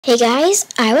Hey guys,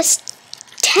 I was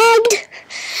tagged.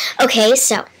 Okay,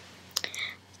 so,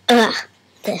 the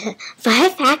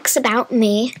 5 facts about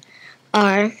me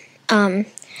are, I'm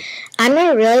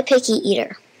a really picky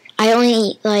eater. I only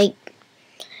eat, I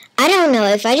don't know,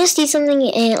 if I just eat something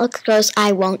and it looks gross,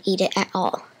 I won't eat it at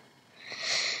all.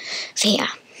 So yeah,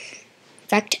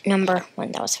 fact number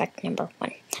 1, that was fact number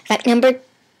 1. Fact number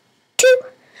 2,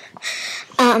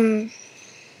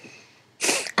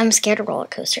 I'm scared of roller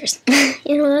coasters.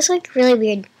 That's really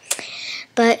weird.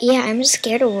 But yeah, I'm just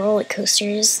scared of roller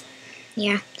coasters.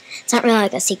 Yeah, it's not really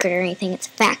a secret or anything. It's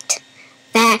a fact.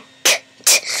 Fact.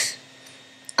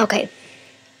 Okay.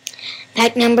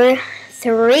 Fact number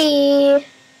 3.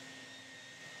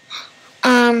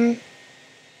 I'm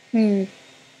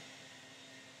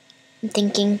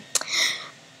thinking.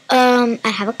 I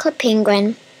have a club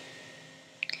penguin.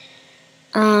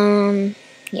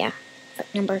 Yeah.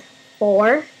 Fact number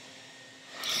 4.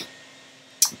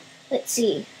 Let's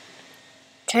see. I'm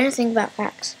trying to think about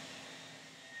facts.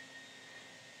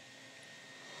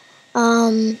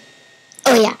 Oh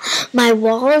yeah, my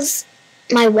wall is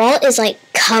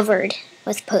covered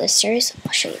with posters.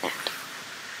 I'll show you that.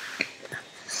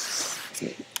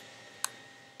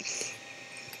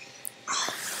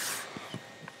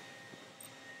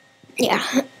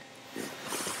 Yeah.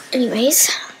 Anyways.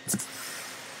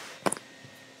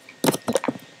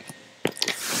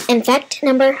 And fact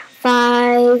number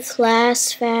 5,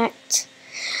 last fact.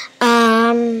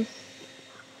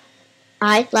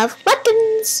 I love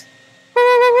weapons.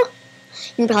 You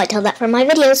can probably tell that from my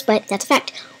videos, but that's a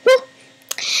fact. Woo!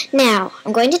 Now,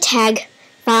 I'm going to tag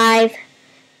 5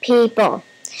 people.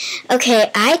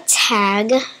 Okay, I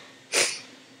tag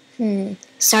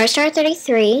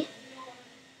Star33,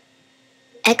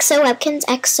 XO Webkins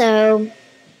XO,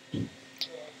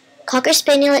 Cocker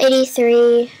Spaniel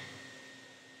 83,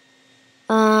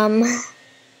 let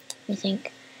me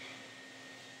think,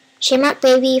 Shamrock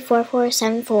Baby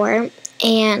 4474,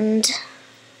 and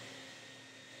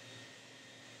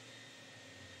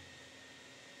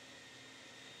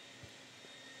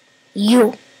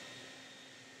you.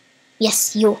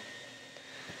 Yes, you.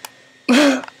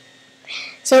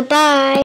 So bye.